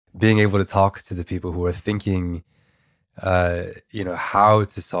being able to talk to the people who are thinking, how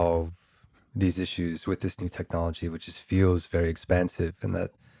to solve these issues with this new technology, which just feels very expansive, and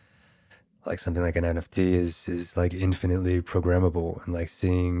that like something like an NFT is like infinitely programmable, and like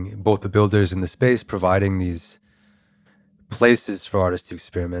seeing both the builders in the space providing these places for artists to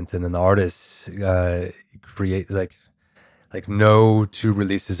experiment, and then the artists create like no two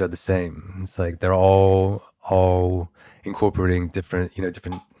releases are the same. It's like they're all incorporating different,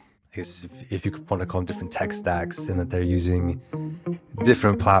 I guess if you want to call them different tech stacks, and that they're using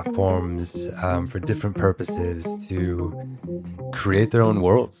different platforms for different purposes to create their own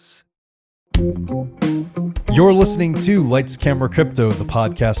worlds. You're listening to Lights, Camera, Crypto, the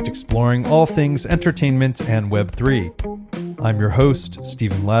podcast exploring all things entertainment and Web3. I'm your host,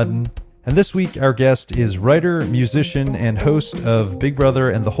 Stephen Ladden, and this week our guest is writer, musician, and host of Big Brother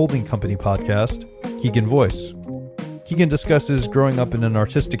and the Holding Company podcast, MacEagon Voyce. Keegan discusses growing up in an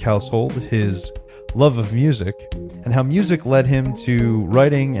artistic household, his love of music, and how music led him to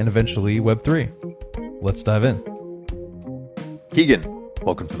writing and eventually Web3. Let's dive in. Keegan,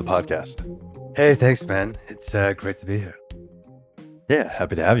 welcome to the podcast. Hey, thanks, man. It's great to be here. Yeah,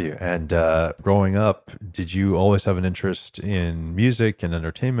 happy to have you. And growing up, did you always have an interest in music and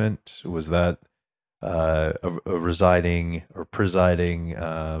entertainment? Was that a residing or presiding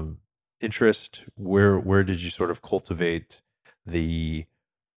interest? Where did you sort of cultivate the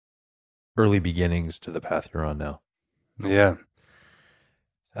early beginnings to the path you're on now? Yeah.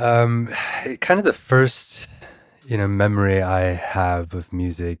 Kind of the first, memory I have of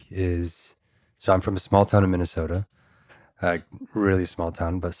music is, so I'm from a small town in Minnesota, really small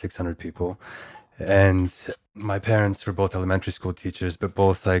town, about 600 people. And my parents were both elementary school teachers, but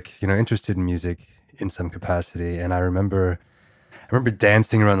both interested in music in some capacity. And I remember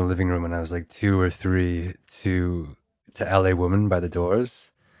dancing around the living room when I was like 2 or 3 to LA Woman by the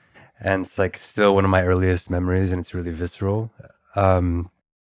Doors. And it's like still one of my earliest memories, and it's really visceral. So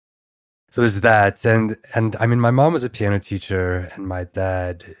there's that, and I mean, my mom was a piano teacher, and my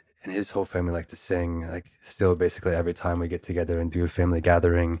dad and his whole family like to sing. Like, still, basically every time we get together and do a family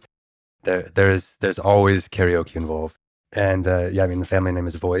gathering, there's always karaoke involved. And I mean, the family name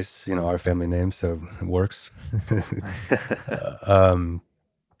is Voyce, our family name, so it works.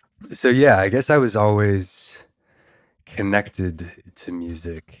 So yeah, I guess I was always connected to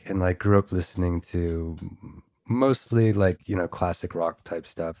music, and like grew up listening to mostly classic rock type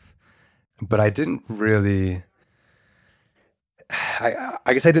stuff. But I didn't really, I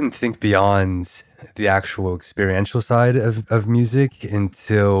guess I didn't think beyond the actual experiential side of music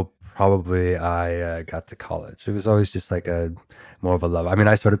until probably I got to college. It was always just like more of a love. I mean,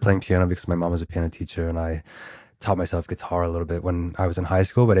 I started playing piano because my mom was a piano teacher, and I taught myself guitar a little bit when I was in high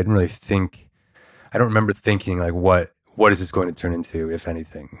school, but I didn't really think, I don't remember thinking like, what is this going to turn into, if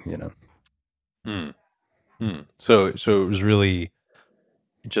anything. So it was really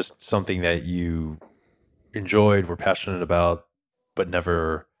just something that you enjoyed, were passionate about, but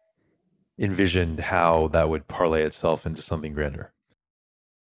never envisioned how that would parlay itself into something grander.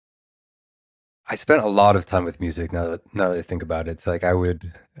 I spent a lot of time with music now that I think about it. It's like I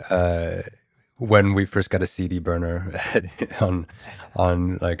would, when we first got a CD burner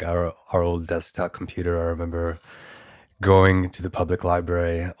on like our old desktop computer, I remember going to the public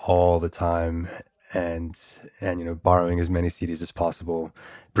library all the time and borrowing as many CDs as possible,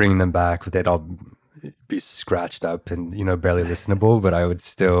 bringing them back, but they'd all be scratched up and barely listenable, but I would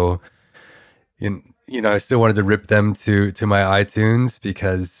still I still wanted to rip them to my iTunes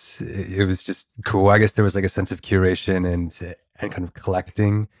because it was just cool. I guess there was like a sense of curation and kind of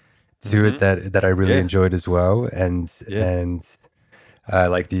collecting to it that I really enjoyed as well. And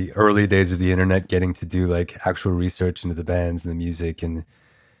like the early days of the internet, getting to do like actual research into the bands and the music, and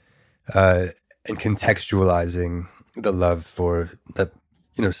contextualizing the love for that,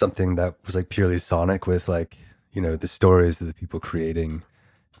 something that was like purely sonic with like, the stories of the people creating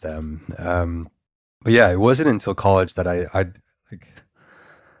them. But yeah, it wasn't until college that I like,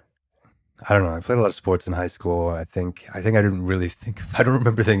 I don't know. I played a lot of sports in high school. I think I didn't really think, I don't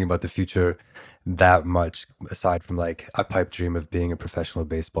remember thinking about the future that much, aside from like a pipe dream of being a professional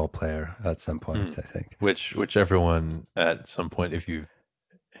baseball player at some point, I think. Which everyone at some point, if you've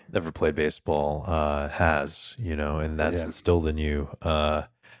never played baseball, has, and that's instilled in you,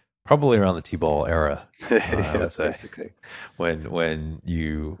 probably around the T-ball era, I would say, basically. when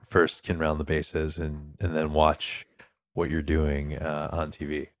you first can round the bases and then watch what you're doing on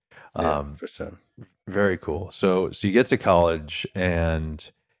TV. For sure. Very cool. So you get to college,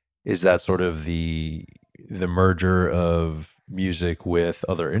 and is that sort of the merger of music with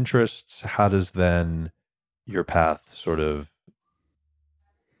other interests? How does then your path sort of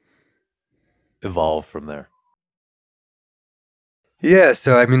evolve from there? Yeah,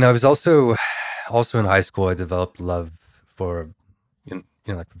 so I mean, I was also in high school. I developed love for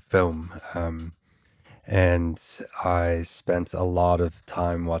like film, and I spent a lot of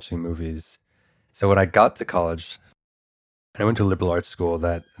time watching movies. So when I got to college, I went to a liberal arts school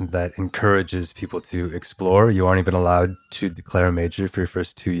that encourages people to explore. You aren't even allowed to declare a major for your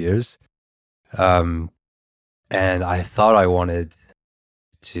first 2 years. Um, and I thought I wanted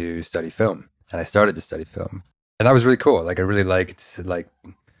to study film, and I started to study film, and that was really cool. Like I really liked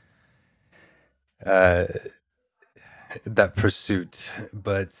uh, that pursuit,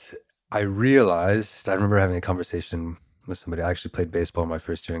 but I realized I remember having a conversation with somebody. I actually played baseball my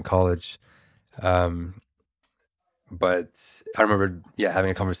first year in college, um, but I remember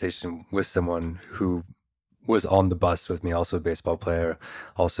having a conversation with someone who was on the bus with me, also a baseball player,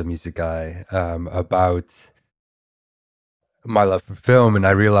 also a music guy, about my love for film. And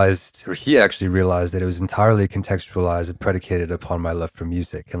I realized, or he actually realized, that it was entirely contextualized and predicated upon my love for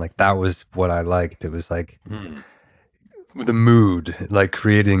music. And like that was what I liked. It was like the mood, like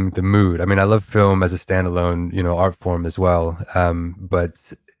creating the mood. I mean, I love film as a standalone, art form as well.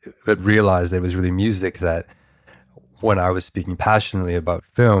 But realized that it was really music that, when I was speaking passionately about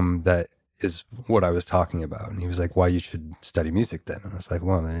film, that is what I was talking about. And he was like, "Why you should study music then?" And I was like,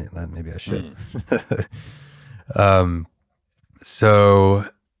 "Well, then maybe I should." um, so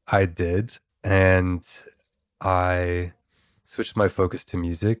I did, and I switched my focus to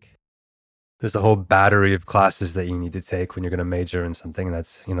music. There's a whole battery of classes that you need to take when you're going to major in something. And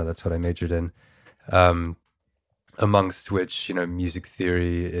that's what I majored in. Um, Amongst which, music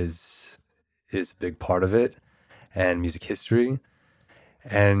theory is a big part of it, and music history.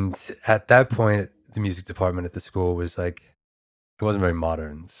 And at that point, the music department at the school was like, it wasn't very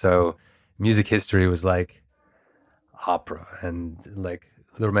modern. So music history was like opera and like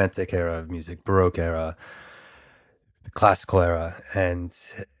the romantic era of music, Baroque era, the classical era. And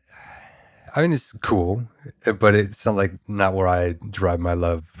I mean, it's cool, but it's not where I derive my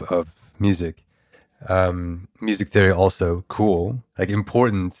love of music. Music theory also cool, like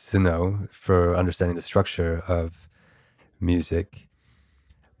important to know for understanding the structure of music.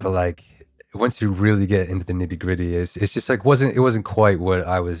 But like once you really get into the nitty gritty, it's just like it wasn't quite what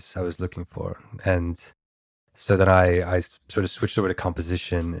I was looking for. And so then I sort of switched over to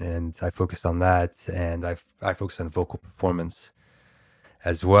composition, and I focused on that, and I focused on vocal performance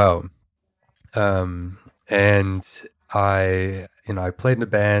as well. And I played in a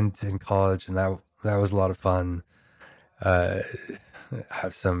band in college, and that was a lot of fun. Uh,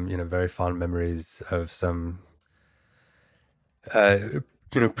 have some very fond memories of some uh,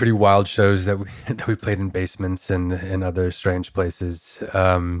 pretty wild shows that we that we played in basements and other strange places.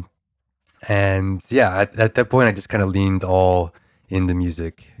 And yeah, at that point, I just kind of leaned all in the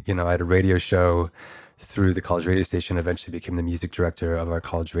music. I had a radio show through the college radio station. Eventually, became the music director of our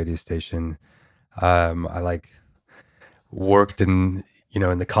college radio station. I like worked in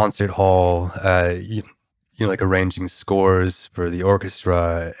the concert hall. Like arranging scores for the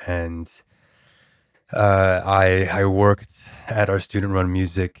orchestra, and I worked at our student run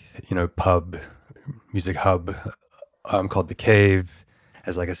music hub, called the Cave,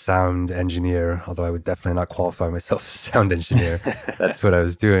 as like a sound engineer. Although I would definitely not qualify myself as a sound engineer. That's what I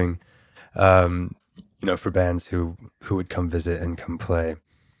was doing. Um, for bands who would come visit and come play.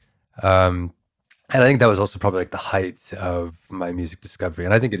 Um, and I think that was also probably like the height of my music discovery.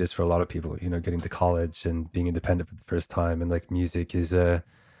 And I think it is for a lot of people, getting to college and being independent for the first time. And like music is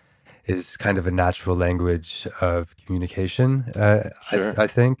kind of a natural language of communication, Sure. I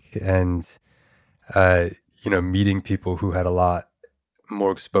think. And, uh, meeting people who had a lot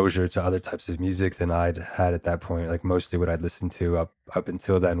more exposure to other types of music than I'd had at that point. Like mostly what I'd listened to up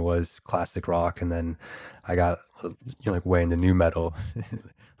until then was classic rock. And then I got, like way into new metal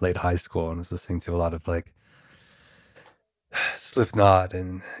late high school, and was listening to a lot of like Slipknot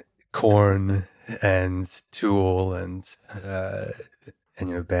and Korn and Tool uh,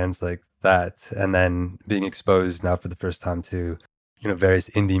 and bands like that, and then being exposed now for the first time to various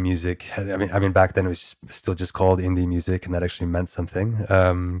indie music. I mean back then it was still just called indie music, and that actually meant something.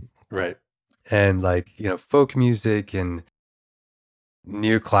 Right. And like folk music and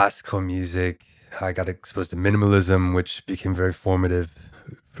neoclassical music. I got exposed to minimalism, which became very formative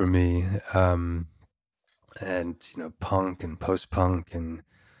for me. And punk and post punk and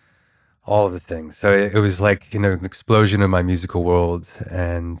all of the things. So it was like an explosion in my musical world,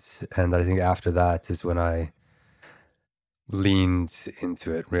 and I think after that is when I leaned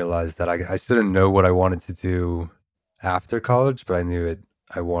into it, realized that I still didn't know what I wanted to do after college, but I knew it.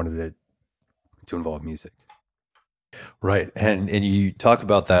 I wanted it to involve music. Right. And you talk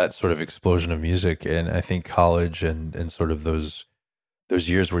about that sort of explosion of music, and I think college and sort of those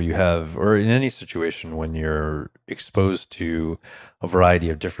years where you have, or in any situation when you're exposed to a variety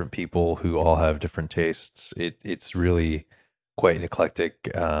of different people who all have different tastes, it's really quite an eclectic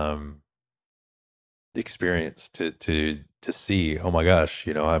experience to see. Oh my gosh,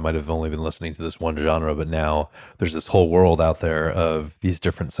 I might have only been listening to this one genre, but now there's this whole world out there of these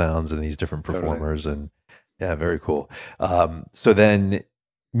different sounds and these different Totally. performers, and yeah, very cool. So then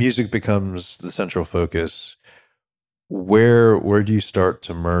music becomes the central focus. Where do you start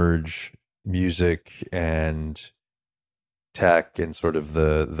to merge music and tech and sort of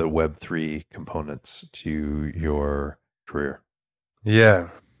the Web3 components to your career? Yeah,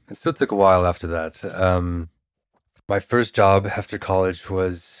 it still took a while after that. My first job after college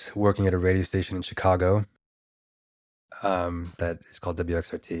was working at a radio station in Chicago, that is called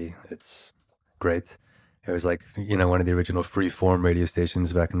WXRT. It's great. It was like, one of the original free form radio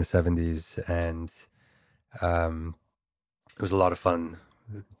stations back in the 70s. And um, it was a lot of fun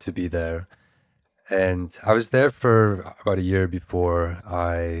to be there. And I was there for about a year before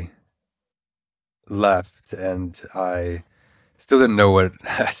I left. And I still didn't know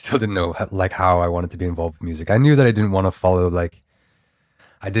I still didn't know like how I wanted to be involved with music. I knew that I didn't want to follow, like,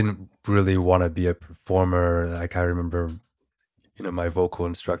 I didn't really want to be a performer. Like, I remember, my vocal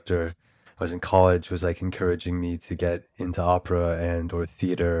instructor, I was in college, was like encouraging me to get into opera and or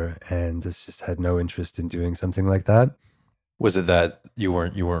theater, and just had no interest in doing something like that. Was it that you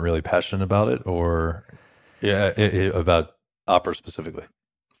weren't really passionate about it, or yeah, about opera specifically?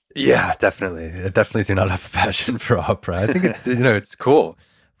 Yeah, definitely. I definitely do not have a passion for opera. I think it's, it's cool,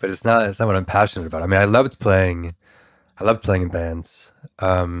 but it's not what I'm passionate about. I mean, I loved playing in bands.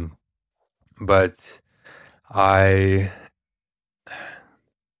 But I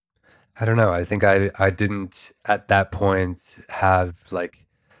I don't know. I think I didn't at that point have like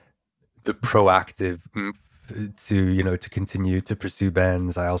the proactive oomph to, to continue to pursue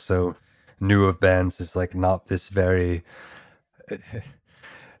bands. I also knew of bands as like not this very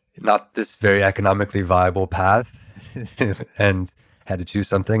economically viable path, and had to choose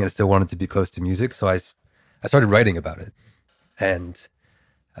something, and I still wanted to be close to music. So I started writing about it. And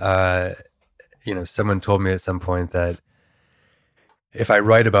uh, someone told me at some point that if I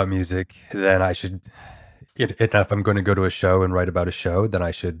write about music, then I should, if I'm going to go to a show and write about a show, then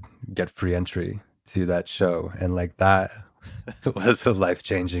I should get free entry to that show. And like that was a life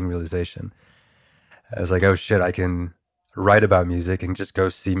changing realization. I was like, oh shit, I can write about music and just go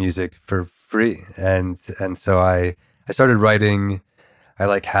see music for free. And so I started writing. I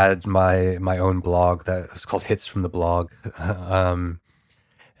like had my own blog that was called Hits from the Blog. um,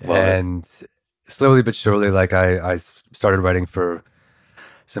 Love it. and slowly but surely, like I started writing for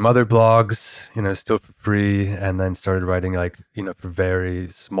some other blogs, still for free, and then started writing, like, for very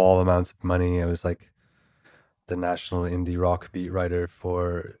small amounts of money. I was like the national indie rock beat writer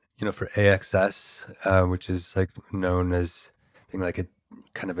for AXS, which is like known as being like a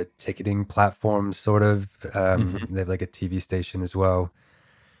kind of a ticketing platform, sort of. Hmm. They have like a TV station as well.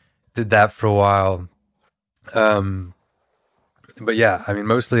 Did that for a while. Um, but yeah, I mean,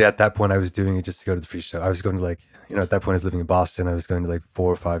 mostly at that point, I was doing it just to go to the free show. I was going to, like, at that point, I was living in Boston. I was going to like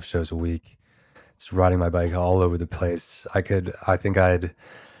 4 or 5 shows a week, just riding my bike all over the place. I think I'd,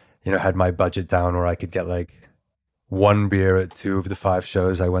 had my budget down where I could get like one beer at 2 of the 5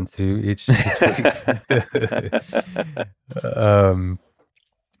 shows I went to each week. um,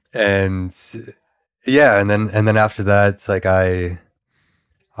 and yeah, and then after that, it's like I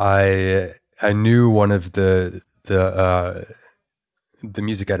knew the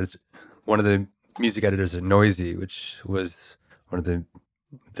music editor, one of the music editors at Noisy, which was one of the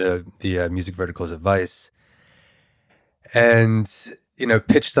music verticals at Vice, and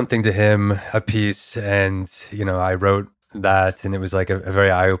pitched something to him, a piece, and I wrote that, and it was like a very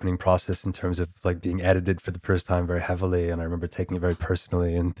eye-opening process in terms of like being edited for the first time very heavily. And I remember taking it very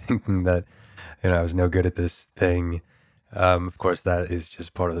personally and thinking that I was no good at this thing. Of course, that is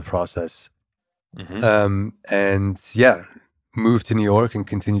just part of the process. Hmm. And yeah, moved to New York and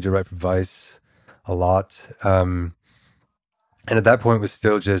continued to write for Vice a lot. And at that point was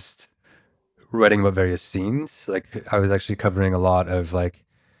still just writing about various scenes. Like, I was actually covering a lot of like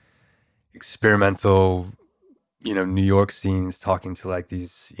experimental, New York scenes, talking to like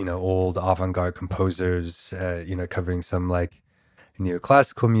these, old avant-garde composers, covering some like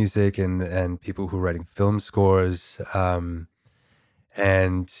neoclassical music and people who were writing film scores. And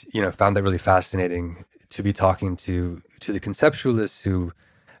found that really fascinating to be talking to the conceptualists who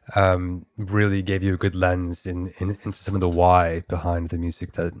really gave you a good lens into some of the why behind the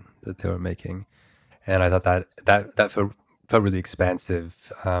music that they were making. and I thought that felt really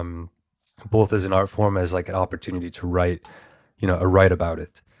expansive, both as an art form as like an opportunity to write, write about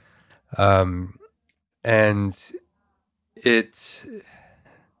it. Um, and it's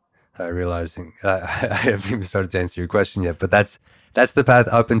realizing I haven't even started to answer your question yet, but that's the path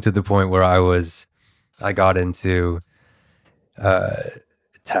up into the point where I got into uh,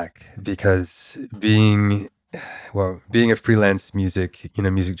 tech, because being a freelance music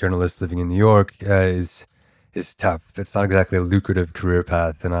journalist living in New York is tough. It's not exactly a lucrative career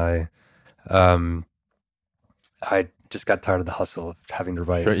path, and um, I just got tired of the hustle of having to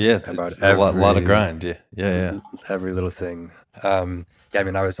write Sure. Yeah. about It's a lot of grind. Yeah. Yeah. Yeah. every little thing. Yeah, I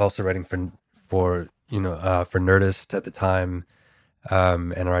mean, I was also writing for Nerdist at the time,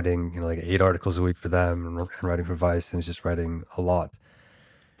 and writing like 8 articles a week for them, and writing for Vice, and was just writing a lot.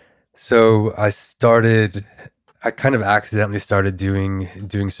 So I kind of accidentally started doing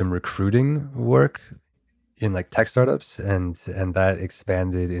some recruiting work in like tech startups, and that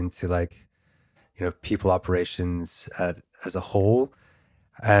expanded into like people operations as a whole.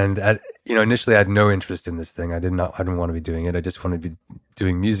 And initially I had no interest in this thing. I didn't want to be doing it. I just wanted to be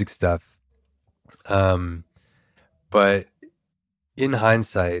doing music stuff. Um, but in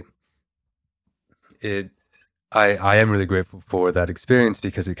hindsight, it I am really grateful for that experience,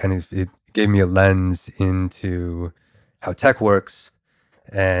 because it gave me a lens into how tech works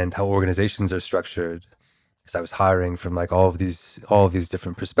and how organizations are structured. Because I was hiring from like all of these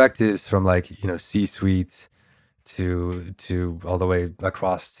different perspectives, from like C-suite to all the way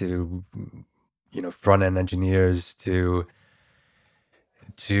across to front end engineers to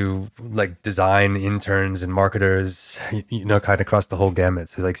like design interns and marketers, kind of across the whole gamut.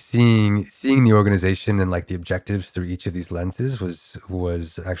 So like seeing the organization and like the objectives through each of these lenses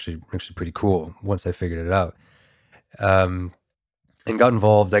was actually pretty cool once I figured it out. Um, and got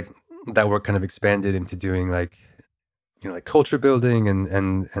involved, like that work kind of expanded into doing like like culture building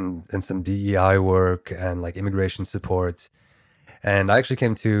and some DEI work and like immigration support. And I actually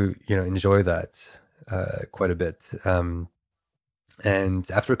came to enjoy that quite a bit. And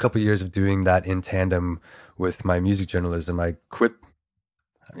after a couple of years of doing that in tandem with my music journalism, I quit.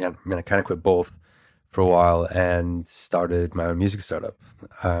 Yeah, I mean, I kind of quit both for a while and started my own music startup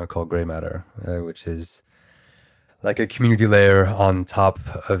called Gray Matter, which is like a community layer on top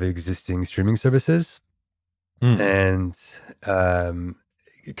of existing streaming services. Mm. And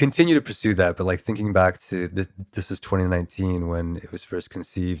continue to pursue that. But like thinking back to this was 2019 when it was first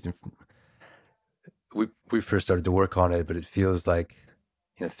conceived, and we first started to work on it. But it feels like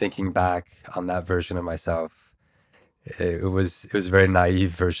thinking back on that version of myself, it was a very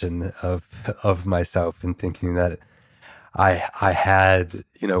naive version of myself, and thinking that I had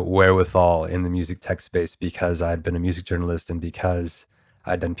wherewithal in the music tech space because I'd been a music journalist and because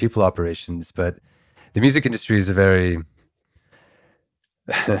I'd done people operations. But the music industry is a very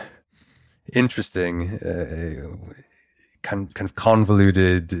interesting, kind of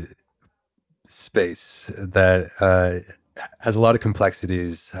convoluted space that has a lot of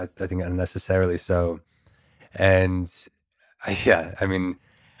complexities. I think unnecessarily so. And yeah, I mean,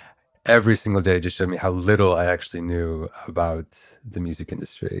 every single day just showed me how little I actually knew about the music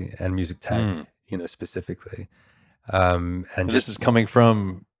industry and music tech, Mm. specifically. And And this just is coming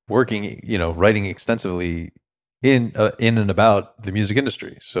from working, writing extensively in and about the music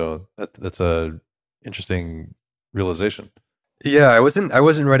industry. So that's a interesting realization. yeah, I wasn't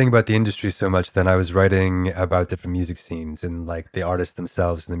writing about the industry so much then. I was writing about different music scenes and like the artists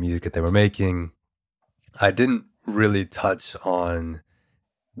themselves and the music that they were making. I didn't really touch on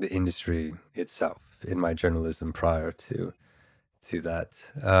the industry itself in my journalism prior to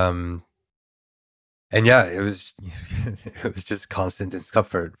that. And yeah, it was it was just constant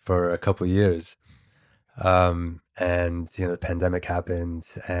discomfort for a couple of years. And the pandemic happened,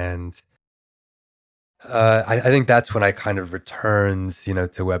 and I think that's when I kind of returned, to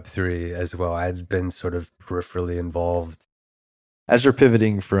Web3 as well. I had been sort of peripherally involved. As you're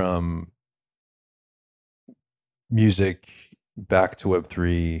pivoting from music back to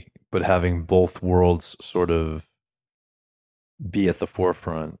Web3, but having both worlds sort of be at the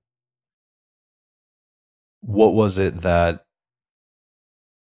forefront, what was it that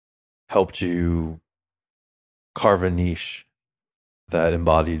helped you carve a niche that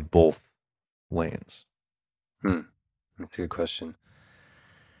embodied both lanes? Hmm, that's a good question.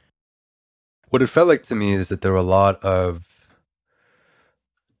 What it felt like to me is that there were a lot of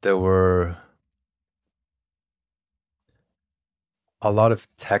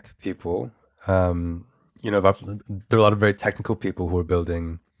tech people. There are a lot of very technical people who are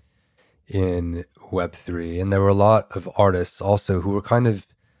building in Web3, and there were a lot of artists also who were kind of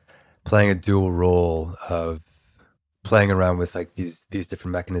playing a dual role of playing around with like these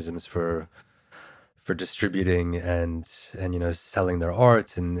different mechanisms for distributing and selling their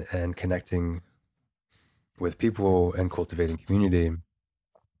art and connecting with people and cultivating community.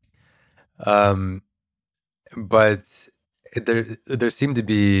 Um, but there seemed to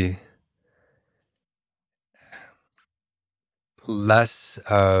be less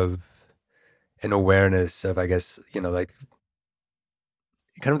of an awareness of, I guess, like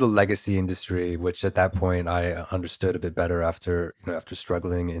kind of the legacy industry, which at that point I understood a bit better after after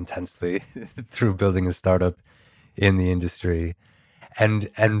struggling intensely through building a startup in the industry,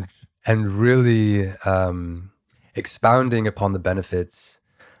 and and and really expounding upon the benefits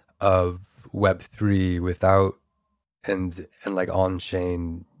of Web3 without and like on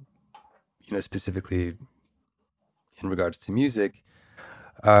chain, specifically in regards to music,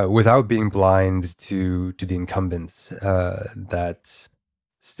 without being blind to the incumbents that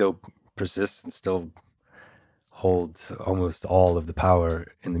still persist and still hold almost all of the power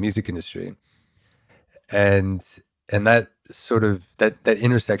in the music industry. And that sort of that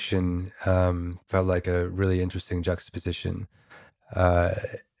intersection felt like a really interesting juxtaposition, uh,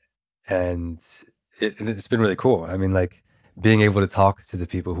 and it's been really cool. I mean, like being able to talk to the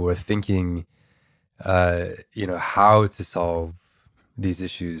people who are thinking, how to solve these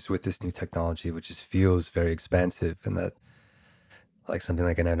issues with this new technology, which just feels very expansive, and that like something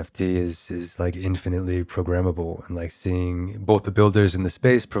like an NFT is like infinitely programmable, and like seeing both the builders in the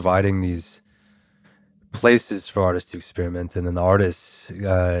space providing these places for artists to experiment, and then the artists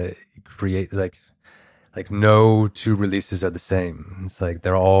create like no two releases are the same. It's like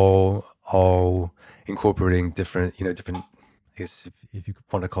they're all incorporating different, different, I guess if you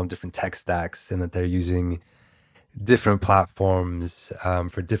want to call them different tech stacks, and that they're using different platforms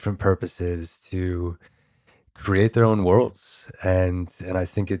for different purposes to create their own worlds. And I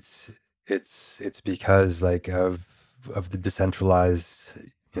think it's because like of the decentralized,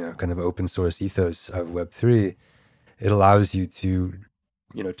 kind of open source ethos of Web3. It allows you to,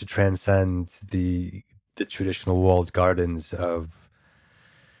 to transcend the traditional walled gardens of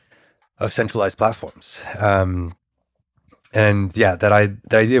centralized platforms. And yeah, that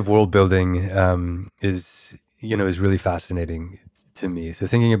idea of world building is really fascinating to me. So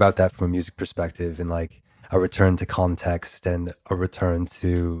thinking about that from a music perspective, and like a return to context and a return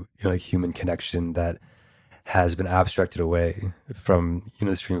to like human connection that has been abstracted away from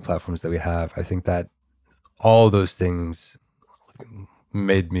the streaming platforms that we have. I think that all those things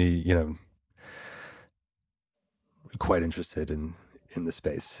made me quite interested in the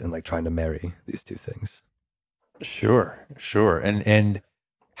space and like trying to marry these two things. Sure, sure. And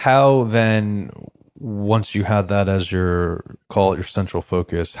how then, once you had that as your, call it your central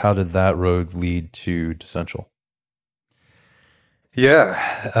focus, how did that road lead to Decentral? Yeah.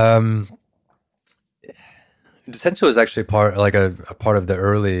 Essential is actually part like a part of the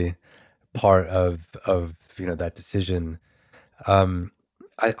early part of that decision. Um,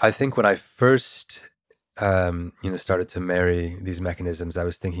 I think when I first started to marry these mechanisms, I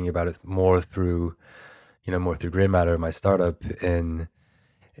was thinking about it more through gray matter, my startup, in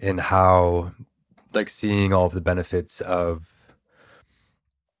how like seeing all of the benefits of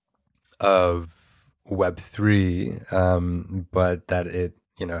Web3, but that it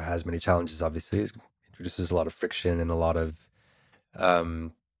has many challenges. Obviously, it introduces a lot of friction and a lot of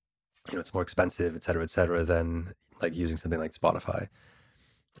um, it's more expensive, et cetera, than like using something like Spotify.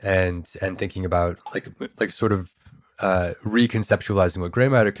 And thinking about like sort of reconceptualizing what gray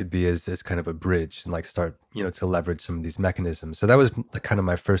matter could be as kind of a bridge, and like start to leverage some of these mechanisms. So that was like kind of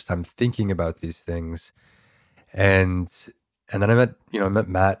my first time thinking about these things. And and then I met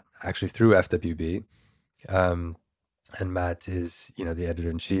Matt actually through FWB. um, and Matt is the editor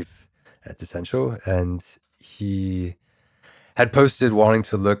in chief at Essential, and he had posted wanting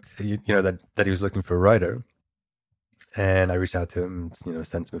to look, that he was looking for a writer. And I reached out to him,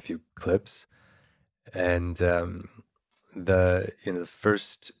 sent him a few clips. And the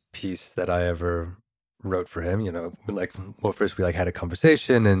first piece that I ever wrote for him, like, well, first we like had a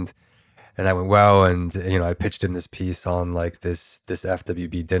conversation, and that went well. And I pitched him this piece on like this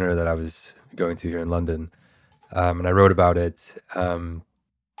FWB dinner that I was going to here in London. And I wrote about it.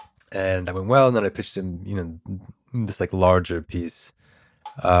 And that went well. And then I pitched him, this like larger piece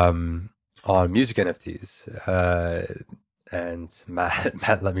on music NFTs. And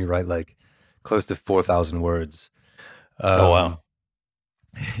Matt let me write like close to 4,000 words, Oh, um, wow.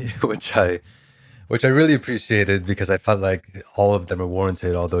 which I really appreciated, because I felt like all of them are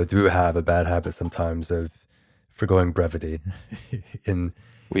warranted. Although I do have a bad habit sometimes of forgoing brevity in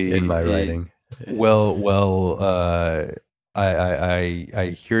in my We, writing. well,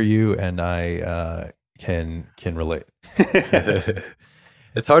 I hear you, and I can relate.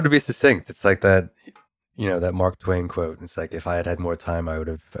 It's hard to be succinct. It's like that, that Mark Twain quote. It's like if I had had more time, I would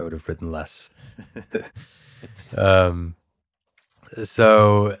have written less. um,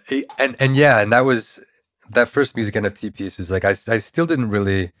 so and yeah, and that first music NFT piece was like I still didn't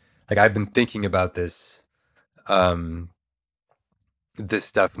really like I've been thinking about um this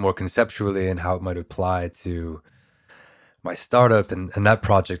stuff more conceptually and how it might apply to my startup and that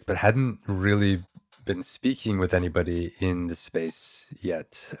project, but hadn't really been speaking with anybody in the space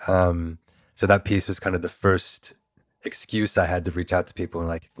yet. So that piece was kind of the first excuse I had to reach out to people and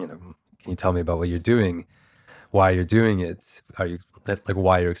like, can you tell me about what you're doing, why you're doing it? Are you like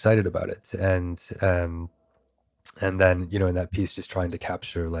why you're excited about it? And then, in that piece, just trying to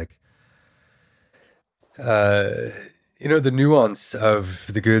capture like, uh, the nuance of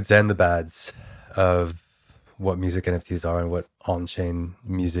the goods and the bads of what music NFTs are and what on-chain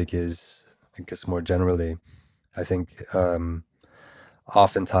music is, I guess more generally. I think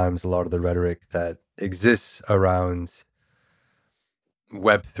oftentimes a lot of the rhetoric that exists around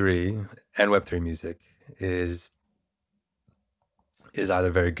Web3 and Web3 music is is either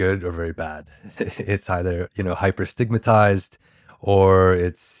very good or very bad. It's either, hyper stigmatized or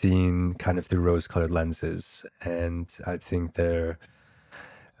it's seen kind of through rose colored lenses. And I think there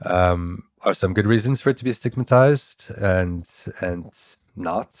are some good reasons for it to be stigmatized and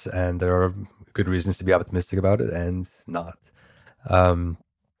not. And there are good reasons to be optimistic about it and not. Um,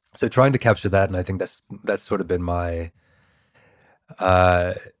 so trying to capture that, and I think that's sort of been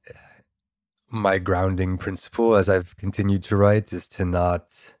uh, my grounding principle as I've continued to write is to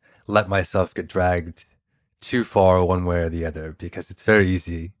not let myself get dragged too far one way or the other because it's very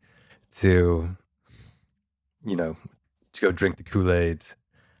easy to, you know, to go drink the Kool-Aid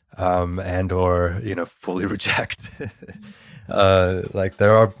and or, fully reject. Like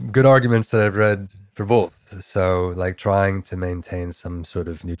there are good arguments that I've read for both. So like trying to maintain some sort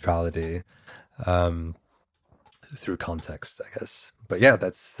of neutrality um, through context, I guess. But yeah,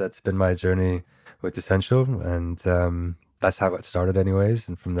 that's been my journey with Essential, and that's how it started, anyways.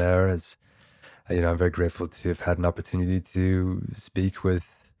 And from there, as I'm very grateful to have had an opportunity to speak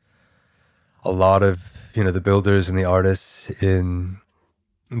with a lot of the builders and the artists in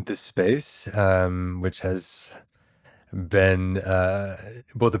this space, which has been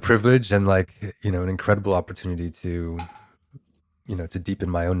both a privilege and like an incredible opportunity to to deepen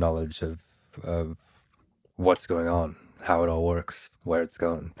my own knowledge of what's going on, how it all works, where it's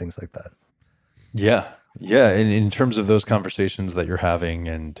going, things like that. Yeah, yeah. And in terms of those conversations that you're having,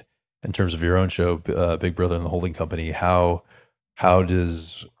 and in terms of your own show, Big Brother and the Holding Company, how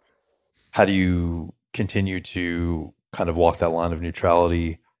does how do you continue to kind of walk that line of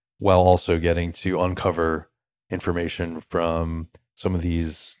neutrality while also getting to uncover information from some of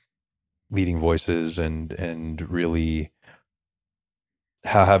these leading voices, and really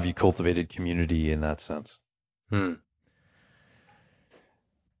how have you cultivated community in that sense? Hmm.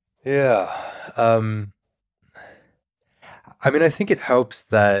 Yeah. Um, I mean, I think it helps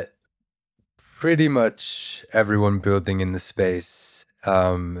that pretty much everyone building in the space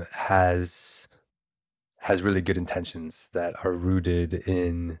has really good intentions that are rooted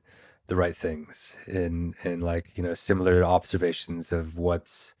in the right things, in like similar observations of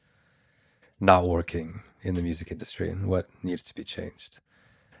what's not working in the music industry and what needs to be changed.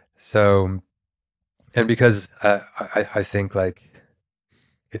 So, and because I think like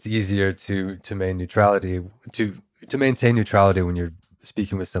it's easier to to maintain neutrality when you're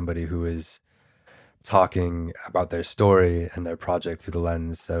speaking with somebody who is talking about their story and their project through the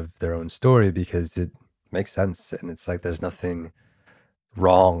lens of their own story, because it makes sense and it's like there's nothing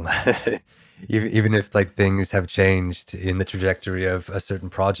wrong. Even if like things have changed in the trajectory of a certain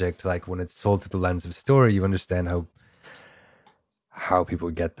project, like when it's sold through the lens of story, you understand how people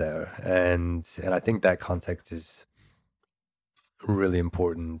get there, and I think that context is really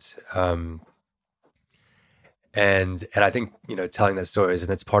important. And I think telling that stories,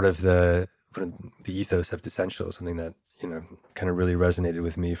 and it's part of the ethos of Essential, something that kind of really resonated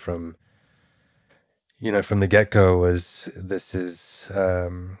with me from the get go, was this is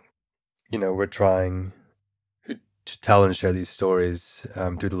we're trying to tell and share these stories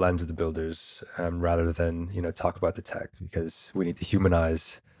through the lens of the builders, rather than talk about the tech, because we need to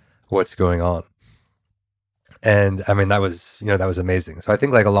humanize what's going on. And I mean that was amazing. So I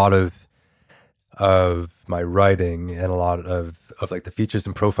think like a lot of my writing and a lot of like the features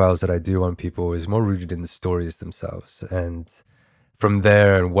and profiles that I do on people is more rooted in the stories themselves, and from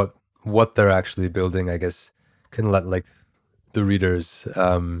there and what they're actually building, I guess, can let like the readers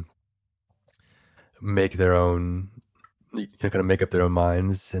make their own kind of make up their own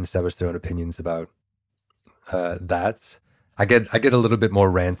minds and establish their own opinions about that. I get a little bit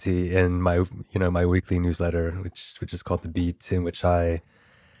more ranty in my my weekly newsletter, which is called The Beat, in which I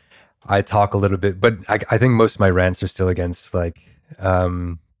talk a little bit, but I think most of my rants are still against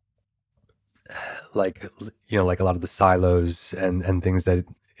um like like a lot of the silos and things that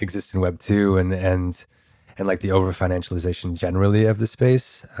exist in Web 2 and like the over financialization generally of the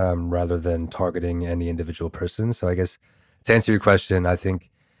space, rather than targeting any individual person. So I guess to answer your question, I think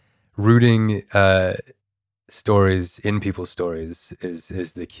rooting stories in people's stories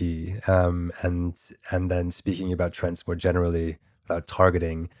is the key, and then speaking about trends more generally without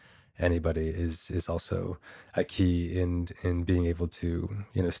targeting anybody is also a key in being able to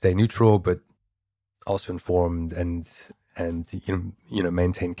stay neutral but also informed and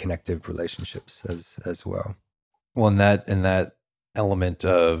maintain connective relationships as well. Well, in that element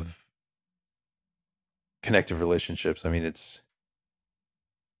of connective relationships, I mean, it's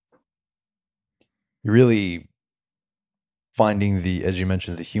really finding the, as you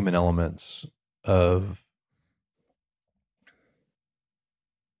mentioned, the human elements of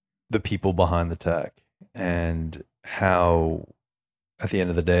the people behind the tech, and how at the end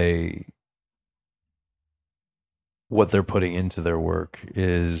of the day what they're putting into their work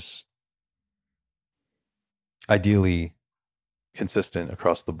is ideally consistent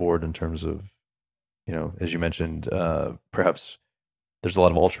across the board in terms of, as you mentioned, perhaps there's a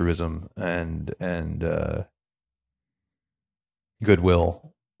lot of altruism and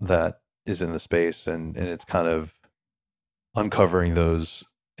goodwill that is in the space, and it's kind of uncovering those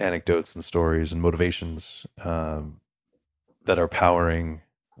anecdotes and stories and motivations, that are powering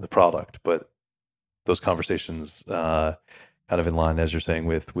the product. But those conversations, kind of in line, as you're saying,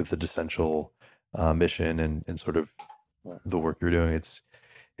 with the Decentral mission and sort of the work you're doing. It's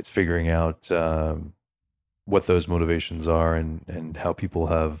figuring out, what those motivations are, and how people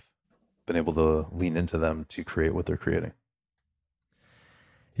have been able to lean into them to create what they're creating.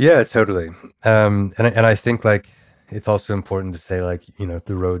 Yeah, totally. And I think like it's also important to say like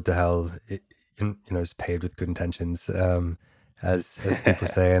the road to hell is paved with good intentions, as people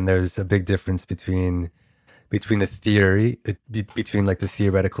say, and there's a big difference between the theory, between like the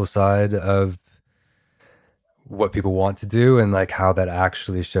theoretical side of what people want to do and like how that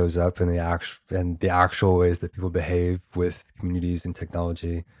actually shows up in the actual ways that people behave with communities and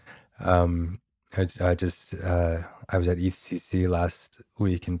technology. Um, I was at ETHCC last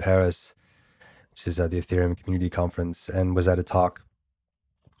week in Paris, which is the Ethereum Community Conference, and was at a talk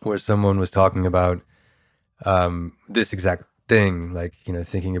where someone was talking about this exact thing, like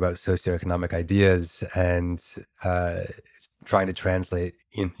thinking about socioeconomic ideas and trying to translate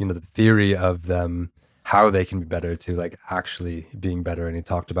the theory of them, how they can be better to like actually being better. And he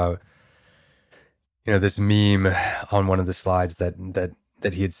talked about this meme on one of the slides that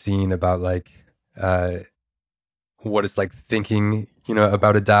he had seen about like uh, what it's like thinking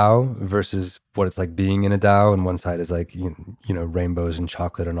about a DAO versus what it's like being in a DAO. And one side is like rainbows and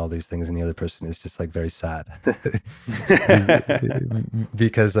chocolate and all these things, and the other person is just like very sad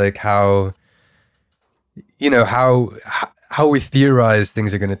because like how how we theorize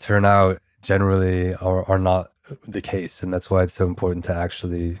things are going to turn out generally are not the case. And that's why it's so important to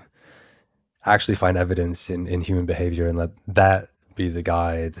actually find evidence in human behavior and let that be the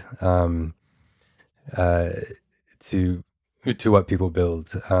guide, uh, to what people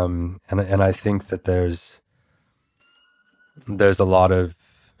build. And I think that there's a lot of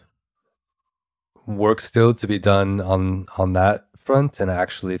work still to be done on that front, and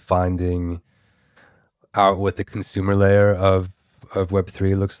actually finding out what the consumer layer of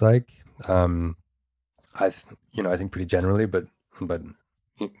Web3 looks like. I think pretty generally, but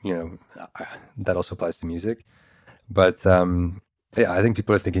that also applies to music. But yeah, I think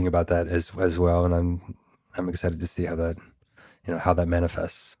people are thinking about that as well, and I'm excited to see how that how that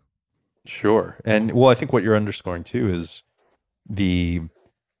manifests. Sure. And well, I think what you're underscoring too is the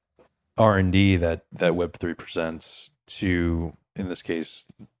R&D that Web3 presents to, in this case,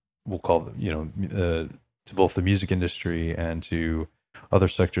 we'll call it, to both the music industry and to other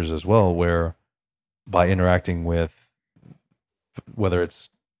sectors as well, where by interacting with, whether it's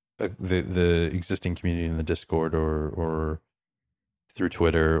the existing community in the Discord, or through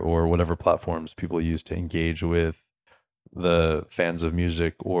Twitter, or whatever platforms people use to engage with the fans of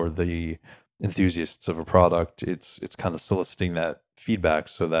music or the enthusiasts of a product, it's kind of soliciting that feedback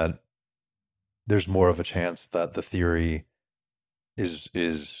so that there's more of a chance that the theory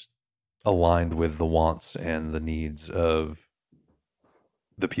is aligned with the wants and the needs of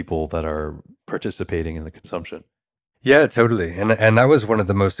the people that are participating in the consumption. Yeah, totally. And that was one of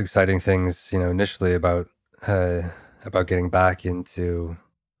the most exciting things, initially about about getting back into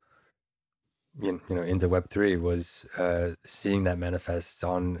into Web3 was seeing that manifest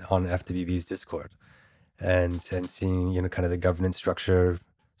on FWB's Discord, and seeing kind of the governance structure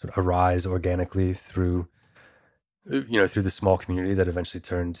sort of arise organically through through the small community that eventually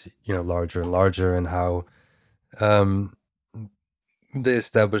turned larger and larger, and how um, they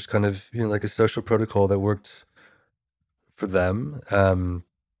established kind of like a social protocol that worked for them, and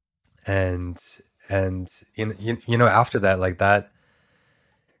after that, like that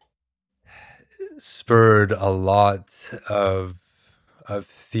spurred a lot of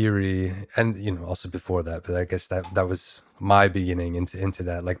theory, and also before that, but I guess that was my beginning into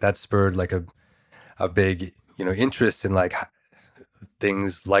that. Like that spurred like a big interest in like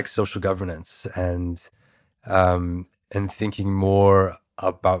things like social governance, and thinking more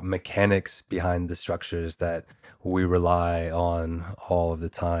about mechanics behind the structures that we rely on all of the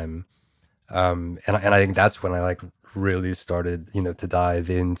time. And I think that's when I like really started to dive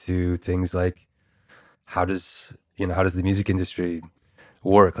into things like how does the music industry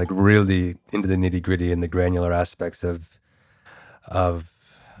work, like really into the nitty gritty and the granular aspects of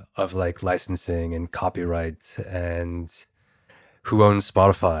like licensing and copyright, and who owns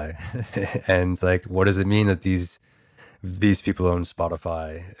Spotify, and like what does it mean that these people own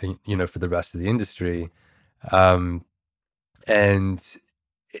Spotify, for the rest of the industry. um and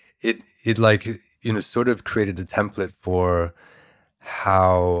it like sort of created a template for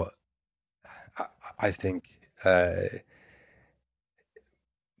how i, I think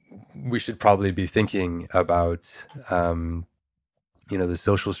we should probably be thinking about the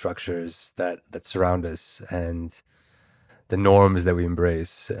social structures that surround us, and the norms that we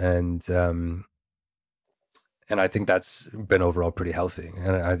embrace, and I think that's been overall pretty healthy,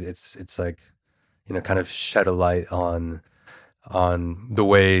 and it's like kind of shed a light on the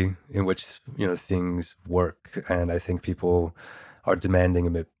way in which things work, and I think people are demanding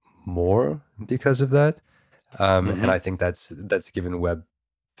a bit more because of that. And Hmm. I think that's given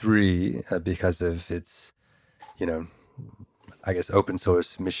Web3, because of its you know I guess open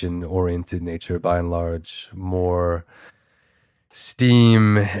source mission oriented nature, by and large, more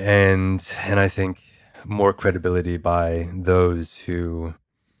steam, and I think more credibility by those who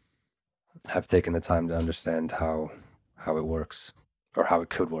have taken the time to understand how it works, or how it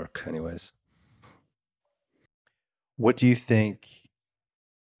could work anyways. What do you think,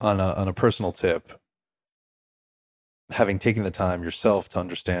 on a personal tip, having taken the time yourself to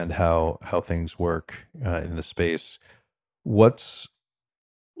understand how things work in the space, what's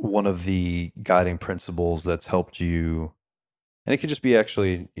one of the guiding principles that's helped you? And it could just be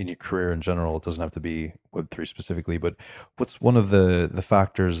actually in your career in general. It doesn't have to be Web3 specifically, but what's one of the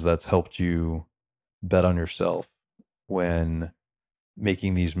factors that's helped you bet on yourself when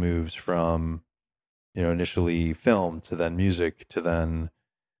making these moves from, initially film to then music to then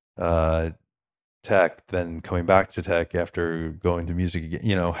uh, tech, then coming back to tech after going to music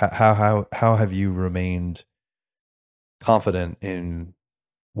again? How have you remained confident in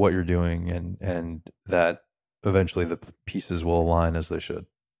what you're doing, and that eventually the pieces will align as they should?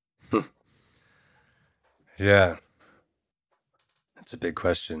 Yeah, that's a big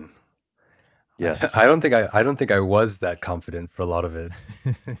question. I Yes. don't think I was that confident for a lot of it.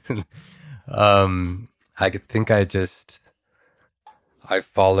 um, think I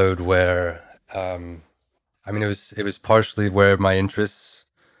followed where, I mean, it was partially where my interests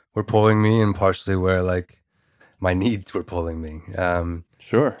were pulling me, and partially where like my needs were pulling me.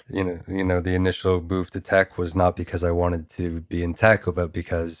 Sure. The initial move to tech was not because I wanted to be in tech, but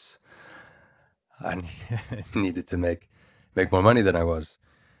because I needed to make more money than I was.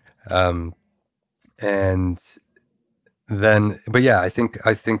 Um, and then, but yeah, I think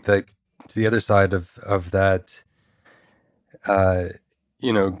that the other side of that, uh,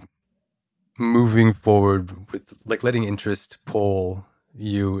 you know, moving forward with like letting interest pull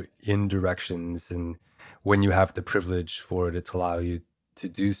you in directions, and when you have the privilege for it to allow you to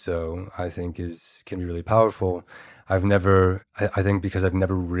do so, I think is can be really powerful. I think because I've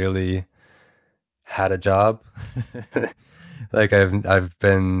never really had a job. Like I've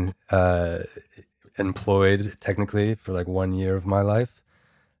been employed technically for like 1 year of my life.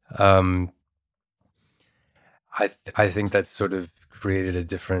 um I think that's sort of created a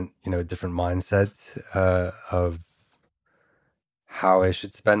different mindset of how I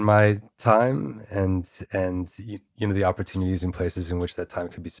should spend my time, and the opportunities and places in which that time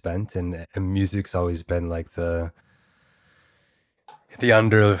could be spent, and music's always been like the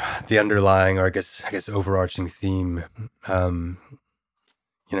under the underlying, or I guess overarching theme, um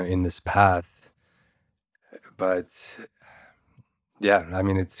in this path. But yeah, I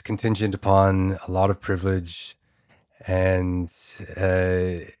mean, it's contingent upon a lot of privilege, And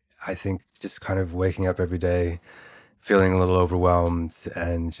I think just kind of waking up every day, feeling a little overwhelmed,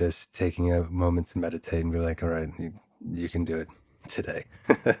 and just taking a moment to meditate and be like, all right, you can do it today.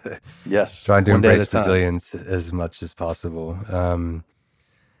 Yes, Trying to one day at a embrace time. resilience as much as possible,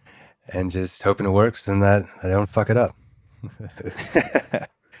 and just hoping it works and that I don't fuck it up.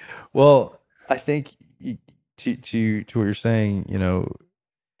 Well, I think to what you're saying,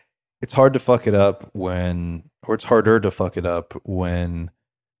 it's hard to fuck it up when, or it's harder to fuck it up when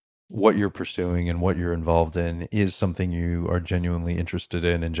what you're pursuing and what you're involved in is something you are genuinely interested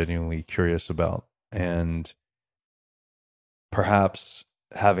in and genuinely curious about. And perhaps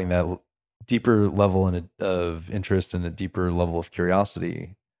having that deeper level of interest and a deeper level of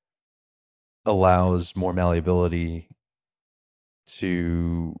curiosity allows more malleability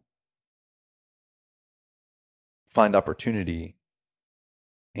to find opportunity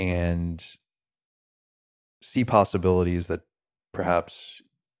and see possibilities that perhaps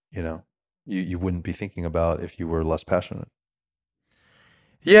you wouldn't be thinking about if you were less passionate.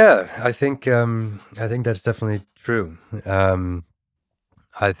 Yeah, I think that's definitely true. Um,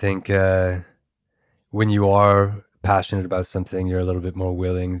 I think when you are passionate about something, you're a little bit more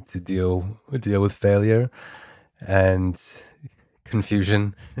willing to deal with failure and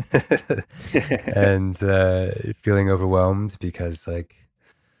confusion and feeling overwhelmed because like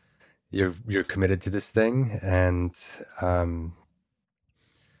you're committed to this thing um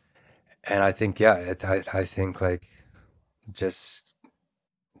and I think yeah I think like just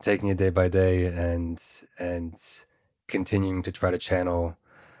taking it day by day and continuing to try to channel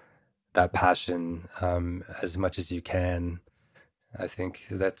that passion as much as you can. I think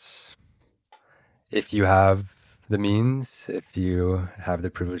that's if you have the means, if you have the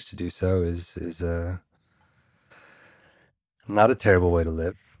privilege to do so, is not a terrible way to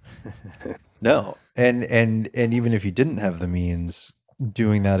live. No. And even if you didn't have the means,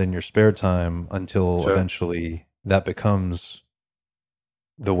 doing that in your spare time until Sure, eventually that becomes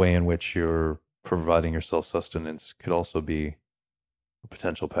the way in which you're providing yourself sustenance could also be a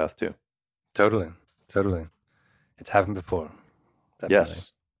potential path too. totally, totally. It's happened before, definitely.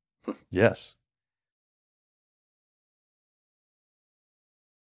 Yes. Yes.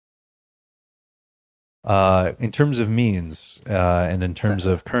 In terms of means, and in terms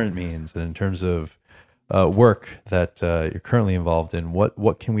of current means, and in terms of work that you're currently involved in,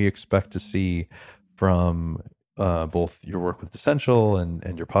 what can we expect to see from both your work with Essential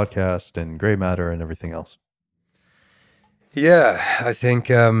and your podcast and Gray Matter and everything else? Yeah, I think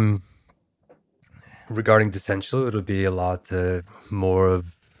regarding Essential, it'll be a lot more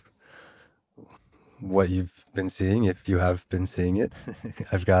of what you've been seeing if you have been seeing it.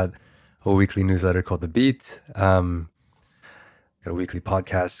 I've got a weekly newsletter called The Beat. Got a weekly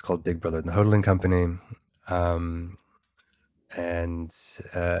podcast called Big Brother and the Hodling Company. Um, and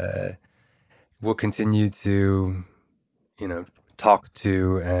we'll continue to, you know, talk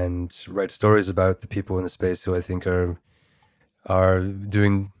to and write stories about the people in the space who I think are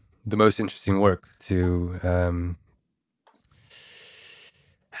doing the most interesting work to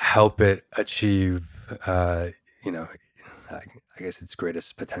help it achieve, you know, I guess its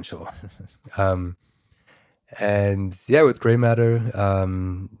greatest potential. um, and yeah, with Gray Matter,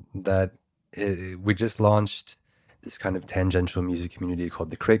 we just launched this kind of tangential music community called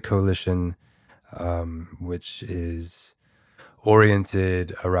the Crate Coalition, which is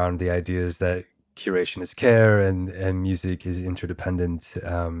oriented around the ideas that curation is care and music is interdependent,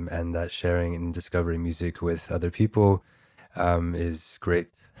 and that sharing and discovering music with other people is great.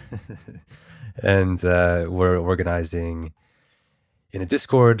 And we're organizing in a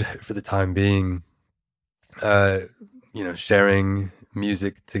Discord for the time being, uh, sharing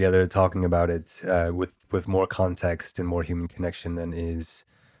music together, talking about it with more context and more human connection than is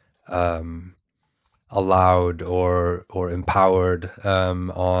um, allowed or empowered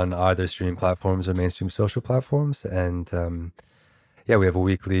on either streaming platforms or mainstream social platforms. And yeah, we have a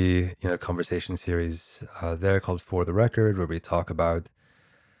weekly conversation series there called For the Record, where we talk about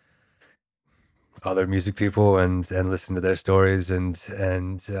other music people and listen to their stories and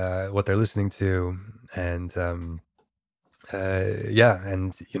what they're listening to. And yeah,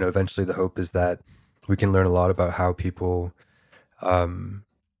 and eventually the hope is that we can learn a lot about how people um,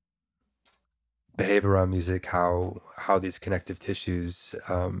 behave around music, how these connective tissues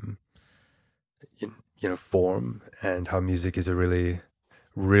form, and how music is a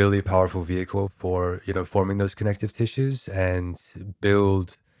really powerful vehicle for forming those connective tissues and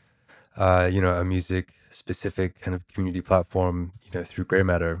build a music specific kind of community platform through Gray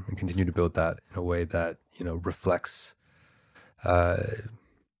Matter, and continue to build that in a way that reflects uh,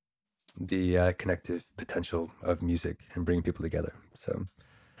 the connective potential of music and bringing people together. So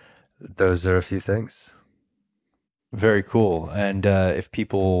those are a few things. Very cool. And if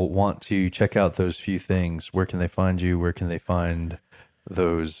people want to check out those few things, where can they find you? Where can they find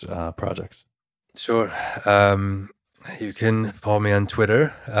those projects? Sure. You can follow me on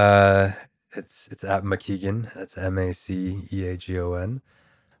Twitter. It's at MacEagon. That's MacEagon.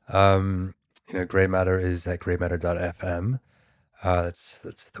 Gray Matter is at graymatter.fm. That's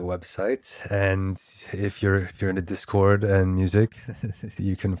the website. And if you're in the Discord and music,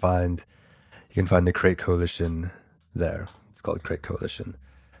 you can find the Crate Coalition there. It's called Crate Coalition.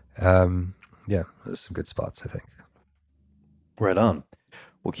 Yeah, there's some good spots, I think. Right on.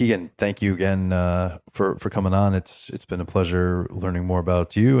 Well, Keegan, thank you again for coming on. It's been a pleasure learning more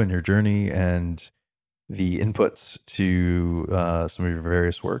about you and your journey and the inputs to some of your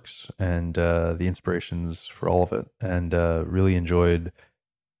various works and the inspirations for all of it. And really enjoyed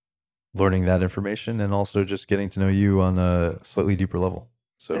learning that information and also just getting to know you on a slightly deeper level.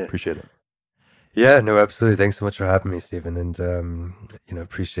 So appreciate it. Yeah, no, absolutely. Thanks so much for having me, Stephen, and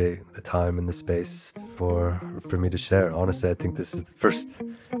appreciate the time and the space for me to share. Honestly, I think this is the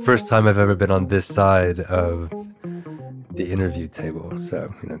first time I've ever been on this side of the interview table.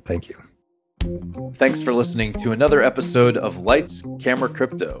 So, thank you. Thanks for listening to another episode of Lights, Camera,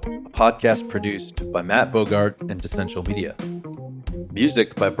 Crypto, a podcast produced by Matt Bogart and Dissential Media.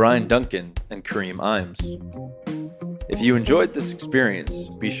 Music by Brian Duncan and Kareem Imes. If you enjoyed this experience,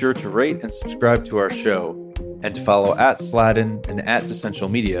 be sure to rate and subscribe to our show and to follow @Sladden and @Dissential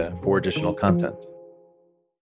Media for additional content.